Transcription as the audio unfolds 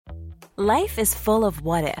Life is full of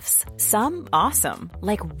what-ifs. Some awesome,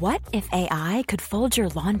 like what if AI could fold your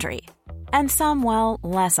laundry? And some, well,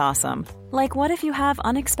 less awesome, like what if you have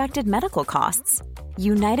unexpected medical costs?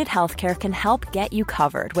 United Healthcare can help get you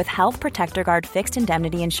covered with Health Protector Guard fixed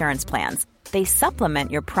indemnity insurance plans. They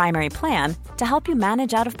supplement your primary plan to help you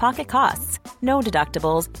manage out-of-pocket costs. No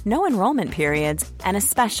deductibles, no enrollment periods, and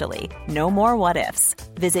especially no more what-ifs.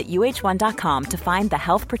 Visit uh1.com to find the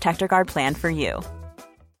Health Protector Guard plan for you.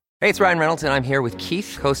 Hey, it's Ryan Reynolds, and I'm here with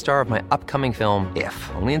Keith, co-star of my upcoming film,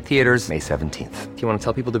 If, only in theaters May 17th. Do you want to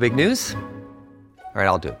tell people the big news? All right,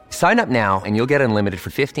 I'll do it. Sign up now and you'll get unlimited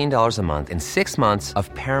for $15 a month and 6 months of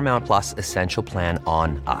Paramount Plus Essential Plan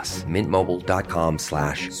on us.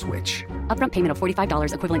 MintMobile.com/switch. Upfront payment of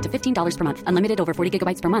 $45 equivalent to $15 per month. Unlimited over 40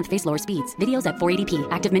 gigabytes per month. Face lower speeds. Videos at 480p.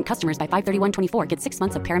 Active Mint customers by 531.24 get 6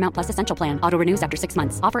 months of Paramount Plus Essential Plan. Auto renews after 6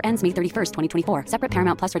 months. Offer ends May 31st, 2024. Separate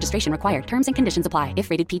Paramount Plus registration required. Terms and conditions apply if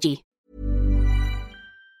rated PG.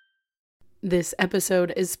 This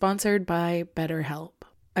episode is sponsored by BetterHelp.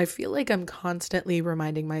 I feel like I'm constantly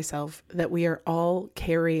reminding myself that we are all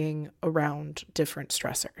carrying around different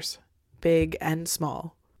stressors, big and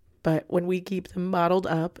small. But when we keep them bottled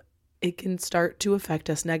up, it can start to affect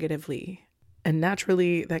us negatively. And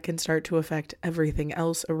naturally, that can start to affect everything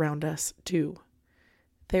else around us too.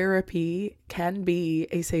 Therapy can be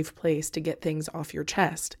a safe place to get things off your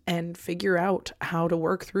chest and figure out how to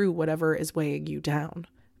work through whatever is weighing you down.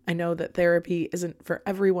 I know that therapy isn't for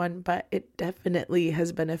everyone, but it definitely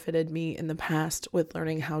has benefited me in the past with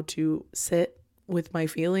learning how to sit with my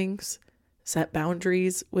feelings, set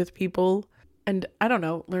boundaries with people, and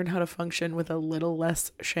learn how to function with a little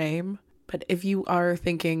less shame. But if you are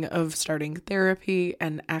thinking of starting therapy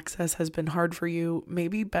and access has been hard for you,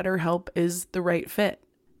 maybe BetterHelp is the right fit.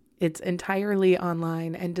 It's entirely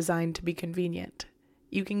online and designed to be convenient.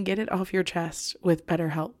 You can get it off your chest with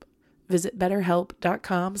BetterHelp. Visit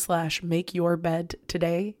BetterHelp.com/makeyourbed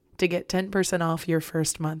today to get 10% off your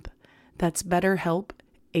first month. That's BetterHelp,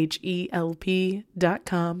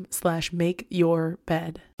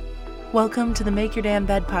 HELP.com/makeyourbed. Welcome to the Make Your Damn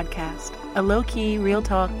Bed podcast, a low-key,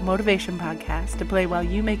 real-talk motivation podcast to play while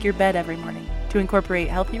you make your bed every morning to incorporate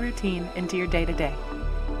healthy routine into your day-to-day,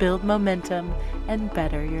 build momentum, and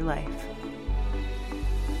better your life.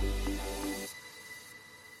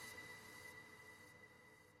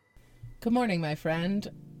 Good morning, my friend.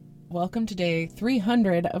 Welcome to day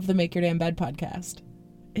 300 of the Make Your Damn Bed podcast.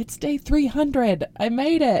 It's day 300. I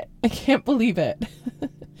made it. I can't believe it.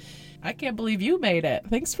 I can't believe you made it.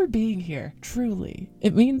 Thanks for being here. Truly.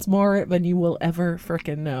 It means more than you will ever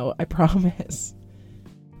frickin' know. I promise.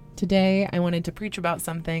 Today, I wanted to preach about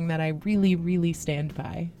something that I really, really stand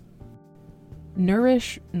by.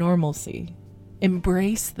 Nourish normalcy.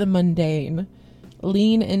 Embrace the mundane.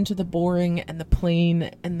 Lean into the boring and the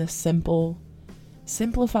plain and the simple.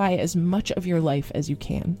 Simplify as much of your life as you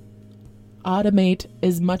can. Automate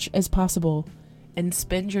as much as possible and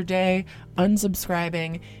spend your day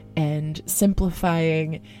unsubscribing and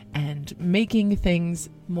simplifying and making things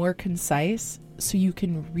more concise so you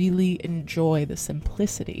can really enjoy the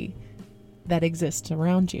simplicity that exists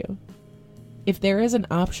around you. If there is an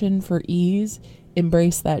option for ease,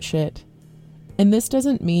 embrace that shit. And this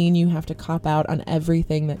doesn't mean you have to cop out on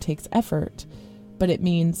everything that takes effort, but it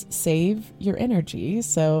means save your energy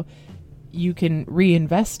so you can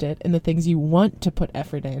reinvest it in the things you want to put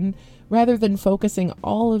effort in, rather than focusing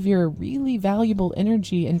all of your really valuable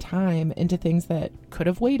energy and time into things that could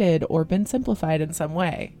have waited or been simplified in some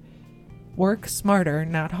way. Work smarter,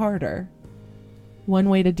 not harder. One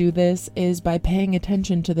way to do this is by paying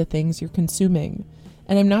attention to the things you're consuming.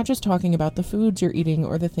 And I'm not just talking about the foods you're eating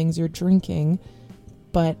or the things you're drinking,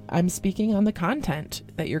 but I'm speaking on the content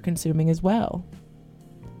that you're consuming as well.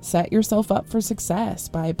 Set yourself up for success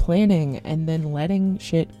by planning and then letting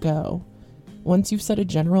shit go. Once you've set a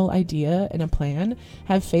general idea and a plan,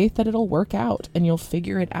 have faith that it'll work out and you'll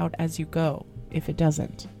figure it out as you go, if it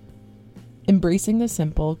doesn't. Embracing the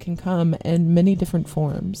simple can come in many different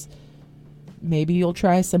forms. Maybe you'll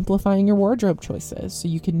try simplifying your wardrobe choices so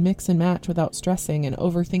you can mix and match without stressing and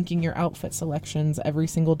overthinking your outfit selections every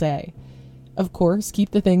single day. Of course,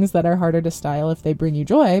 keep the things that are harder to style if they bring you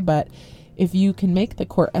joy, but if you can make the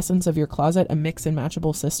core essence of your closet a mix and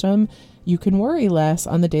matchable system, you can worry less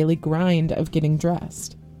on the daily grind of getting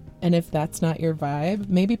dressed. And if that's not your vibe,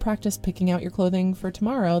 maybe practice picking out your clothing for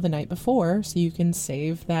tomorrow the night before so you can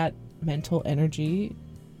save that mental energy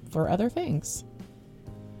for other things.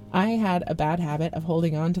 I had a bad habit of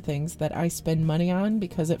holding on to things that I spend money on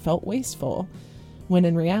because it felt wasteful, when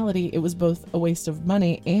in reality it was both a waste of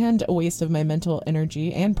money and a waste of my mental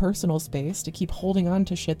energy and personal space to keep holding on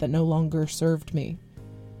to shit that no longer served me.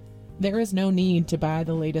 There is no need to buy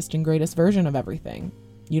the latest and greatest version of everything.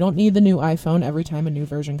 You don't need the new iPhone every time a new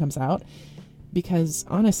version comes out, because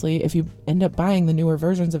honestly, if you end up buying the newer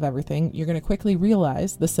versions of everything, you're going to quickly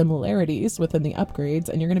realize the similarities within the upgrades,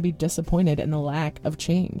 and you're going to be disappointed in the lack of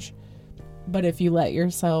change. But if you let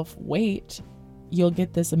yourself wait, you'll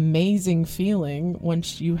get this amazing feeling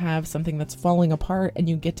once you have something that's falling apart and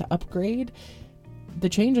you get to upgrade. The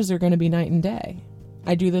changes are going to be night and day.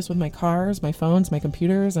 I do this with my cars, my phones, my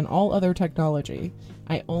computers, and all other technology.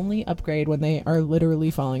 I only upgrade when they are literally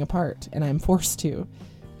falling apart, and I'm forced to.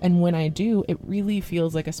 And when I do, it really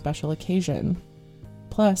feels like a special occasion.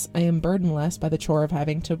 Plus, I am burdenless by the chore of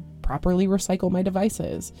having to properly recycle my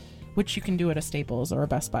devices, which you can do at a Staples or a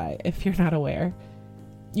Best Buy if you're not aware.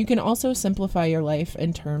 You can also simplify your life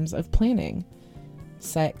in terms of planning.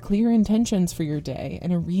 Set clear intentions for your day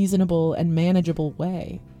in a reasonable and manageable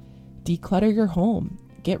way. Declutter your home.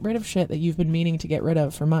 Get rid of shit that you've been meaning to get rid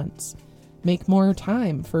of for months. Make more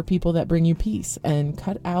time for people that bring you peace, and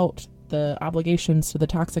cut out the obligations to the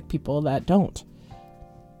toxic people that don't.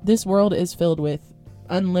 This world is filled with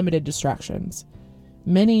unlimited distractions.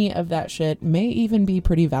 Many of that shit may even be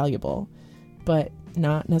pretty valuable, but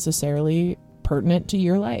not necessarily pertinent to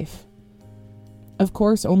your life. Of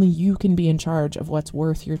course, only you can be in charge of what's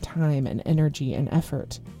worth your time and energy and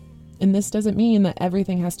effort. And this doesn't mean that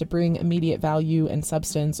everything has to bring immediate value and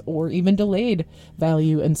substance, or even delayed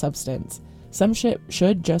value and substance. Some shit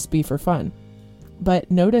should just be for fun. But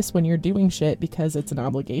notice when you're doing shit because it's an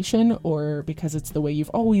obligation or because it's the way you've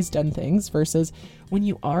always done things versus when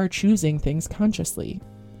you are choosing things consciously.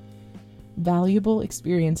 Valuable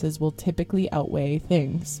experiences will typically outweigh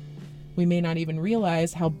things. We may not even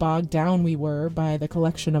realize how bogged down we were by the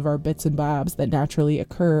collection of our bits and bobs that naturally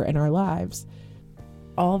occur in our lives.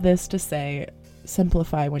 All this to say,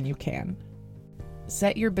 simplify when you can.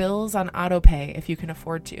 Set your bills on autopay if you can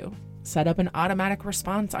afford to. Set up an automatic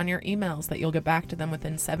response on your emails that you'll get back to them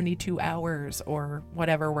within 72 hours or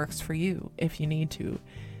whatever works for you if you need to.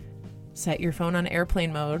 Set your phone on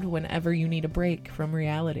airplane mode whenever you need a break from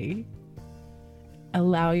reality.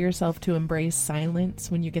 Allow yourself to embrace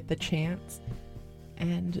silence when you get the chance.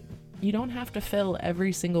 And you don't have to fill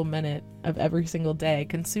every single minute of every single day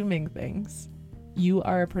consuming things. You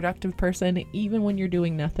are a productive person even when you're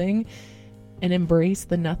doing nothing, and embrace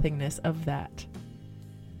the nothingness of that.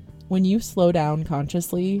 When you slow down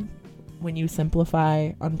consciously, when you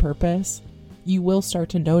simplify on purpose, you will start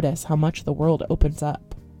to notice how much the world opens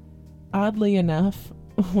up. Oddly enough,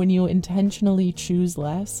 when you intentionally choose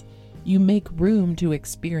less, you make room to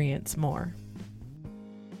experience more.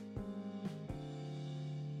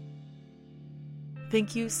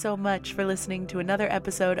 Thank you so much for listening to another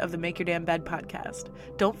episode of the Make Your Damn Bed podcast.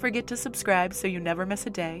 Don't forget to subscribe so you never miss a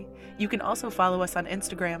day. You can also follow us on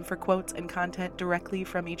Instagram for quotes and content directly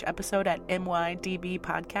from each episode at MYDB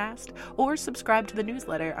Podcast, or subscribe to the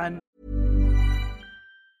newsletter on...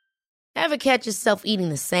 Ever catch yourself eating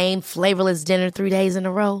the same flavorless dinner 3 days in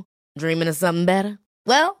a row? Dreaming of something better?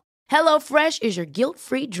 Well, HelloFresh is your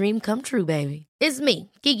guilt-free dream come true, baby. It's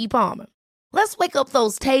me, Keke Palmer. Let's wake up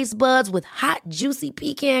those taste buds with hot, juicy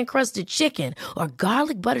pecan-crusted chicken or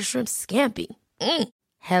garlic butter shrimp scampi.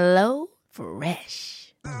 Hello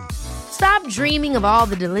Fresh. Stop dreaming of all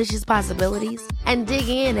the delicious possibilities and dig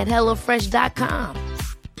in at HelloFresh.com.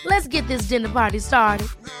 Let's get this dinner party started.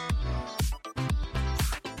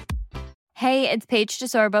 Hey, it's Paige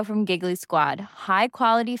DeSorbo from Giggly Squad. High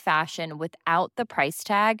quality fashion without the price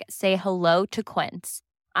tag. Say hello to Quince.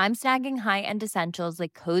 I'm snagging high-end essentials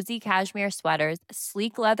like cozy cashmere sweaters,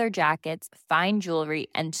 sleek leather jackets, fine jewelry,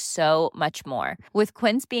 and so much more. With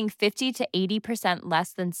Quince being 50 to 80%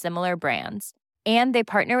 less than similar brands. And they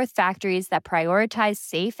partner with factories that prioritize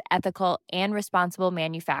safe, ethical, and responsible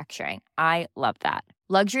manufacturing. I love that.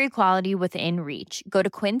 Luxury quality within reach. Go to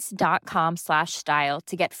quince.com/style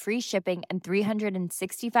to get free shipping and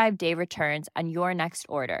 365-day returns on your next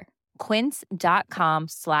order.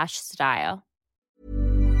 Quince.com/style.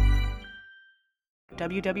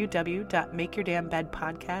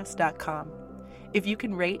 www.makeyourdamnbedpodcast.com. If you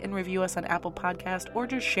can rate and review us on Apple Podcast, or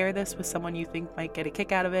just share this with someone you think might get a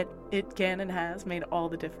kick out of it, it can and has made all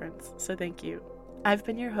the difference. So thank you. I've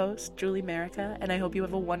been your host, Julie Merica, and I hope you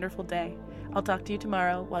have a wonderful day. I'll talk to you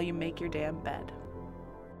tomorrow while you make your damn bed.